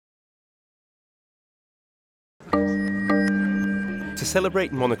To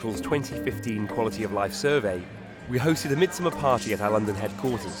celebrate Monocle's 2015 Quality of Life survey, we hosted a midsummer party at our London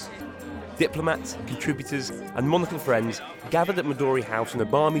headquarters. Diplomats, contributors and Monocle friends gathered at Midori House on a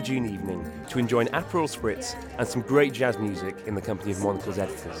balmy June evening to enjoy an Aperol Spritz and some great jazz music in the company of Monocle's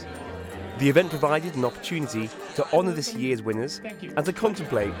editors. The event provided an opportunity to honour this year's winners and to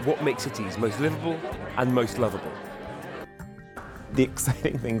contemplate what makes cities most livable and most lovable. The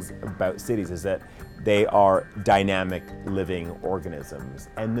exciting things about cities is that they are dynamic living organisms,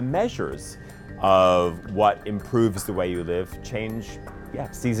 and the measures of what improves the way you live change,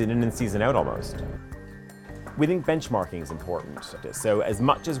 season in and season out almost. We think benchmarking is important. So as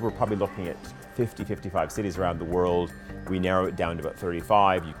much as we're probably looking at 50, 55 cities around the world, we narrow it down to about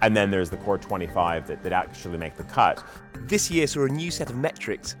 35, and then there's the core 25 that actually make the cut. This year saw a new set of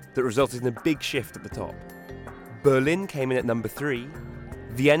metrics that resulted in a big shift at the top. Berlin came in at number 3,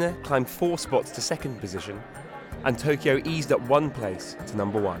 Vienna climbed 4 spots to second position, and Tokyo eased up 1 place to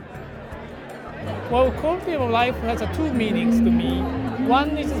number 1. Well, quality of life has 2 meanings to me.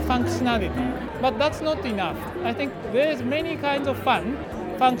 One is functionality, but that's not enough. I think there's many kinds of fun,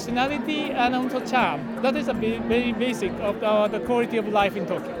 functionality and also charm. That is a very basic of the quality of life in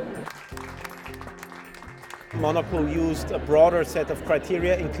Tokyo. Monocle used a broader set of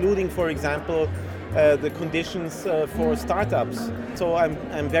criteria, including, for example, the conditions for startups. So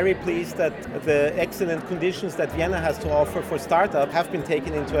I'm very pleased that the excellent conditions that Vienna has to offer for startup have been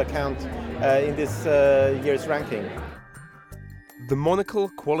taken into account in this year's ranking. The Monocle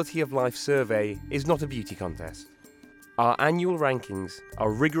Quality of Life survey is not a beauty contest. Our annual rankings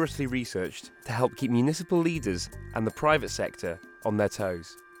are rigorously researched to help keep municipal leaders and the private sector on their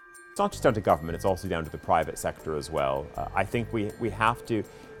toes. It's not just down to government, it's also down to the private sector as well. I think we have to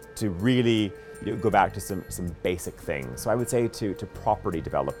really go back to some basic things. So I would say to property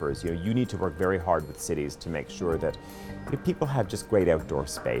developers, you need to work very hard with cities to make sure that people have just great outdoor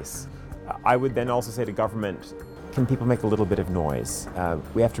space. I would then also say to government, can people make a little bit of noise?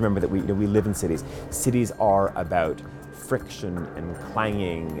 We have to remember that we live in cities. Cities are about friction and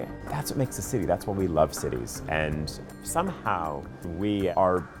clanging. That's what makes a city. That's why we love cities. And somehow we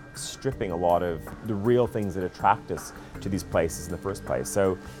are stripping a lot of the real things that attract us to these places in the first place.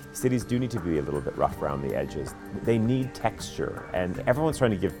 So cities do need to be a little bit rough around the edges. They need texture, and everyone's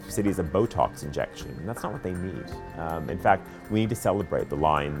trying to give cities a Botox injection, and that's not what they need. In fact, we need to celebrate the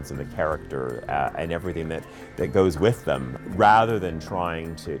lines and the character and everything that goes with them, rather than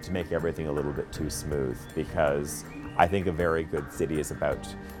trying to make everything a little bit too smooth, because I think a very good city is about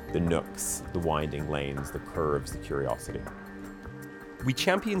the nooks, the winding lanes, the curves, the curiosity. We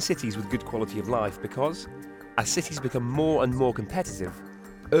champion cities with good quality of life because, as cities become more and more competitive,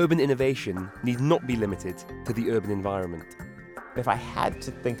 urban innovation need not be limited to the urban environment. If I had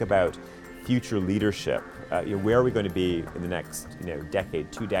to think about future leadership, where are we going to be in the next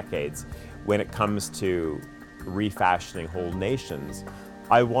decade, 2 decades, when it comes to refashioning whole nations,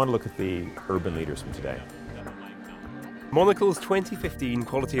 I want to look at the urban leaders from today. Monocle's 2015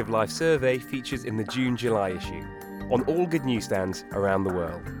 Quality of Life survey features in the June-July issue, on all good newsstands around the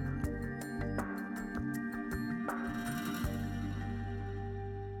world.